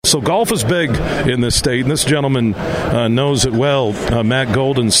So golf is big in this state, and this gentleman knows it well. Matt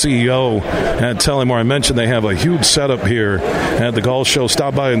Golden, CEO at Tullymore. I mentioned they have a huge setup here at the golf show.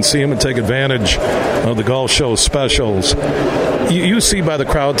 Stop by and see him and take advantage of the golf show specials. You see by the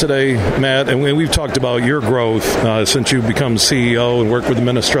crowd today, Matt, and we've talked about your growth since you've become CEO and worked with the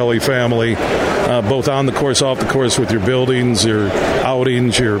Minestrelli family, both on the course, off the course, with your buildings, your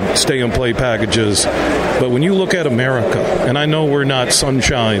outings, your stay-and-play packages. But when you look at America, and I know we're not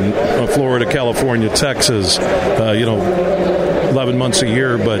sunshine, Florida, California, Texas, 11 months a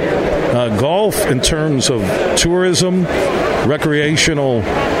year, but golf in terms of tourism, recreational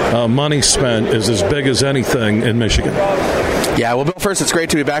money spent is as big as anything in Michigan. Yeah, well, Bill, first, it's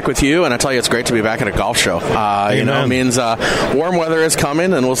great to be back with you, and I tell you, it's greit to be back at a golf show. It means warm weather is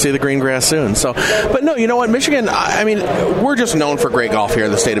coming, and we'll see the green grass soon. So, but no, you know what, Michigan, we're just known for great golf here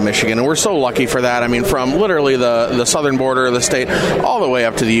in the state of Michigan, and we're so lucky for that. I mean, from literally the southern border of the state all the way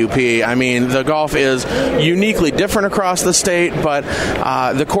up to the UP. I mean, the golf is uniquely different across the state, but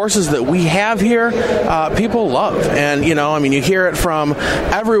the courses that we have here, people love. And, you hear it from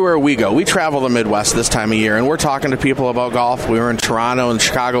everywhere we go. We travel the Midwest this time of year, and we're talking to people about golf. We were in Toronto and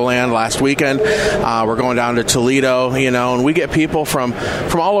Chicagoland last weekend. We're going down to Toledo, and we get people from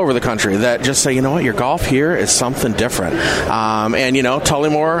all over the country that just say, you know what, your golf here is something different.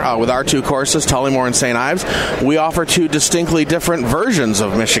 Tullymore, with our two courses, Tullymore and St. Ives, we offer two distinctly different versions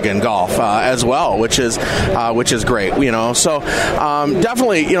of Michigan golf as well, which is great. So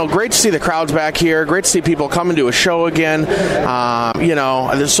definitely, great to see the crowds back here. Great to see people coming to a show again.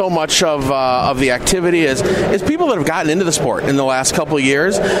 There's so much of the activity is people that have gotten into the sport in the last couple of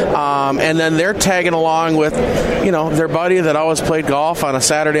years, and then they're tagging along with, their buddy that always played golf on a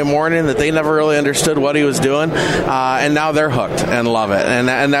Saturday morning that they never really understood what he was doing, and now they're hooked and love it,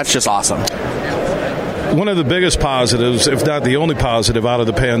 and that's just awesome. One of the biggest positives, if not the only positive out of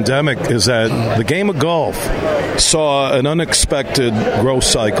the pandemic, is that the game of golf saw an unexpected growth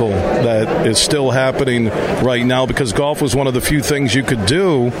cycle that is still happening right now, because golf was one of the few things you could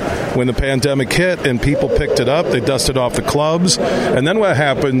do when the pandemic hit and people picked it up. They dusted off the clubs. And then what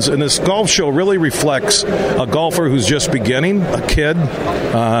happens, and this golf show really reflects a golfer who's just beginning, a kid,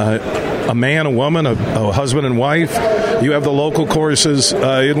 a man, a woman, a husband and wife. You have the local courses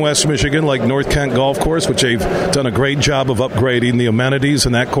in West Michigan, like North Kent Golf Course, which they've done a great job of upgrading the amenities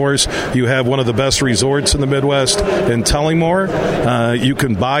in that course. You have one of the best resorts in the Midwest in Tullymore. You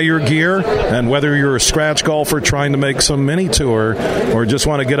can buy your gear, and whether you're a scratch golfer trying to make some mini tour or just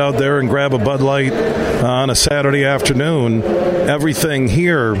want to get out there and grab a Bud Light on a Saturday afternoon, everything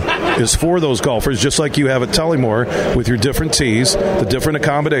here is for those golfers, just like you have at Tullymore with your different tees, the different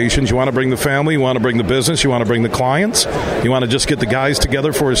accommodations. You want to bring the family, you want to bring the business, you want to bring the clients, you want to just get the guys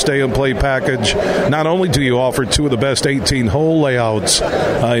together for a stay-and-play package. Not only do you offer two of the best 18-hole layouts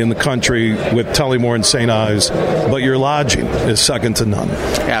in the country with Tullymore and St. Ives, but your lodging is second to none.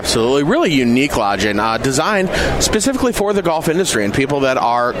 Absolutely. Really unique lodging, designed specifically for the golf industry and people that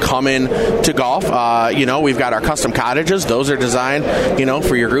are coming to golf. We've got our custom cottages. Those are designed,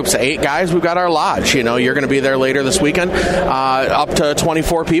 for your groups of 8 guys. We've got our lodge. You're going to be there later this weekend. Up to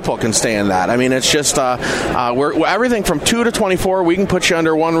 24 people can stay in that. I mean, it's just we're everything from 2 to 24. We can put you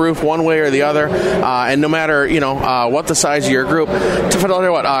under one roof one way or the other, and no matter what the size of your group. To tell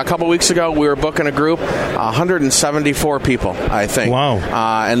you what, a couple weeks ago we were booking a group, 174 people, I think. Wow!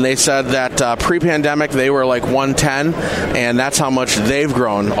 And they said that pre-pandemic they were like 110, and that's how much they've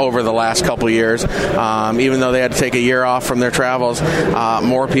grown over the last couple of years. Even though they had to take a year off from their travels,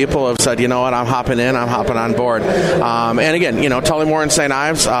 more people have said, you know what, I'm hopping in, I'm hopping on board. And again, Tullymore and St.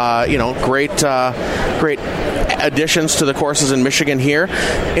 Ives, great additions to the courses in Michigan here.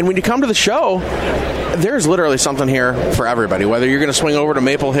 And when you come to the show, there's literally something here for everybody. Whether you're going to swing over to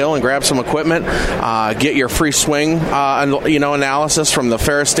Maple Hill and grab some equipment, get your free swing, analysis from the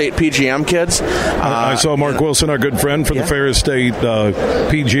Ferris State PGM kids. I saw Mark Wilson, our good friend from the Ferris State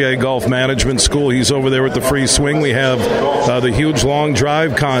PGA Golf Management School. He's over there with the free swing. We have the huge long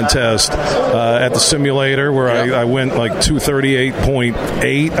drive contest at the simulator where I went like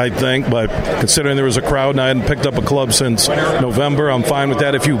 238.8, I think. But considering there was a crowd and I hadn't picked up a club since November, I'm fine with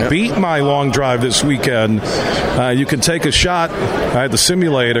that. If you beat my long drive this weekend, you can take a shot at the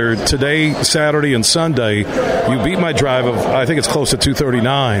simulator today, Saturday, and Sunday. You beat my drive of, I think it's close to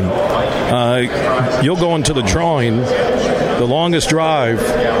 239. You'll go into the drawing. The longest drive,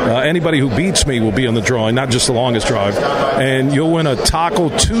 anybody who beats me will be in the drawing, not just the longest drive. And you'll win a Taco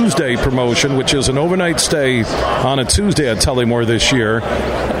Tuesday promotion, which is an overnight stay on a Tuesday at Tullymore this year.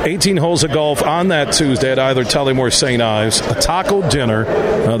 18 holes of golf on that Tuesday at either Tullymore or St. Ives, a taco dinner.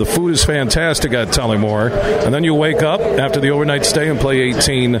 The food is fantastic at Tullymore. And then you wake up after the overnight stay and play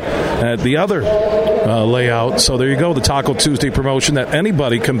 18 at the other layout. So there you go, the Taco Tuesday promotion that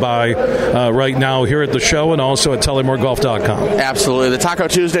anybody can buy right now here at the show and also at TullymoreGolf.com. Absolutely. The Taco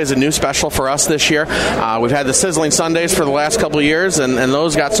Tuesday is a new special for us this year. We've had the Sizzling Sundays for the last couple of years, and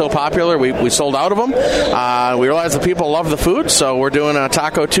those got so popular we sold out of them. We realized that people love the food, so we're doing a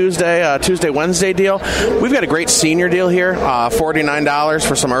Taco Tuesday, Tuesday-Wednesday deal. We've got a great senior deal here, $49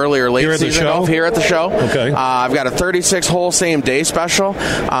 for some early or late season golf here at the show. Okay. I've got a 36-hole same-day special.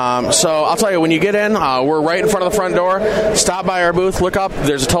 So I'll tell you, when you get in, we're right in front of the front door. Stop by our booth, look up.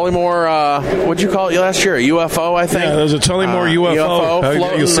 There's a Tullymore, what did you call it last year? A UFO, I think? Yeah, there's a Tullymore UFO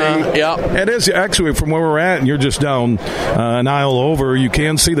floating. You see, it is actually from where we're at, and you're just down an aisle over. You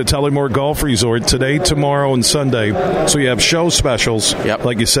can see the Tullymore Golf Resort today, tomorrow, and Sunday. So you have show specials,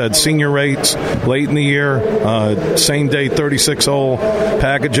 like you said, senior rates, late in the year, same day 36-hole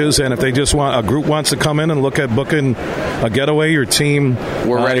packages, and if they just want, a group wants to come in and look at booking a getaway, your team,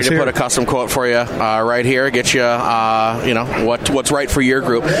 we're ready to put a custom quote for you right here, get you, what's right for your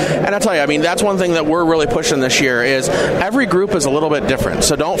group. And I'll tell you, I mean, that's one thing that we're really pushing this year is every group is a little bit different.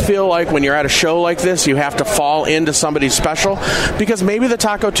 So don't feel like when you're at a show like this, you have to fall into somebody's special, because maybe the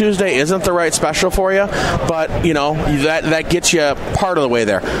Taco Tuesday isn't the right special for you, but, that gets you part of the way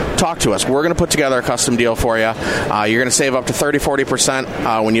there. Talk to us. We're going to put together a custom deal for you. You're going to save up to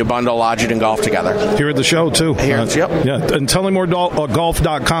 30-40% when you bundle lodging and golf together. Here at the show, too. Yeah, and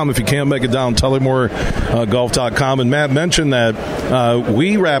TullymoreGolf.com if you can't make it down, TullymoreGolf.com. And Matt mentioned that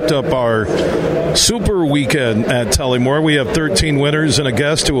we wrapped up our Super Weekend at Tullymore. We have 13 winners and a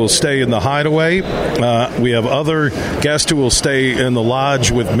guest who will stay in the Hideaway. We have other guests who will stay in the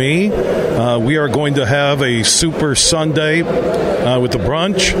lodge with me. We are going to have a Super Sunday with the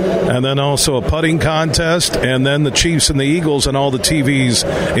brunch, and then also a putting contest, and then the Chiefs and the Eagles and all the TVs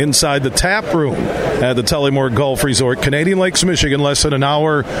inside the tap room at the Tullymore Golf Resort, Canadian Lakes, Michigan, less than an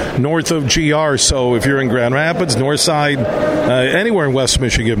hour north of GR. So if you're in Grand Rapids, North Side, anywhere in West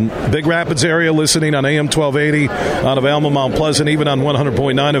Michigan, Big Rapids area, listening on AM 1280 out of Alma, Mount Pleasant, even on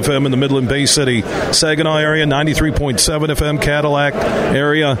 100.9 FM in the Midland Bay City, Saginaw area, 93.7 FM Cadillac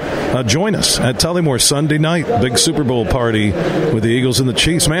area. Join us at Tullymore Sunday night, big Super Bowl party with the Eagles and the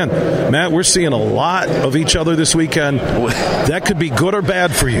Chiefs. Man, Matt, we're seeing a lot of each other this weekend. That could be good or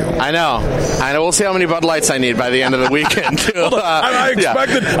bad for you. I know. We'll see how many Bud Lights I need by the end of the weekend. I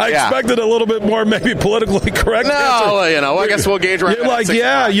expected a little bit more maybe politically correct answer. I guess we'll gauge right. You're like,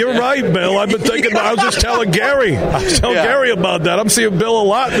 you're right, Bill. I've been thinking. I was just telling Gary. Gary about that. I'm seeing Bill a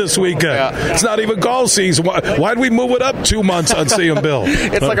lot this weekend. Yeah. It's not even golf season. Why'd we move it up 2 months on seeing Bill?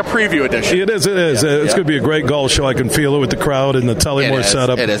 It's like a preview edition. It is. It's going to be a great golf show. I can feel it with the crowd and the Tullymore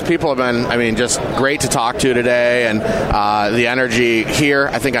setup. It is. People have been, just great to talk to today, and the energy here,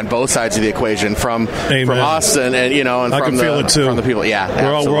 I think, on both sides of the equation from us and I can feel it too from the people.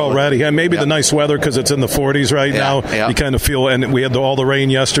 Yeah, we're all ready. And maybe the nice weather because it's in the 40s right now. Yeah. You kind of feel, and we had all the rain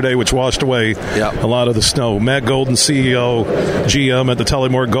yesterday, which washed away a lot of the snow. Matt Golden, CEO, GM at the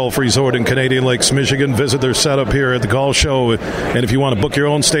Tullymore Golf Resort in Canadian Lakes, Michigan. Visit their setup here at the golf show. And if you want to book your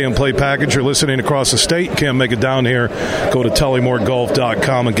own stay and play package, you're listening across the state, can't make it down here, go to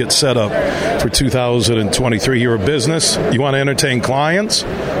TullymoreGolf.com and get set up for 2023 year of business. You want to entertain clients,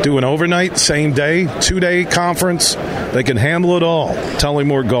 do an overnight, same day, 2-day conference. They can handle it all.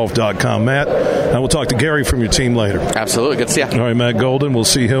 TullymoreGolf.com. Matt, and we'll talk to Gary from your team later. Absolutely. Good to see you. All right, Matt Golden. We'll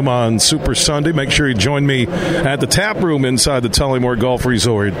see him on Super Sunday. Make sure you join me at the tap room inside the Tullymore Golf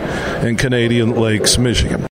Resort in Canadian Lakes, Michigan.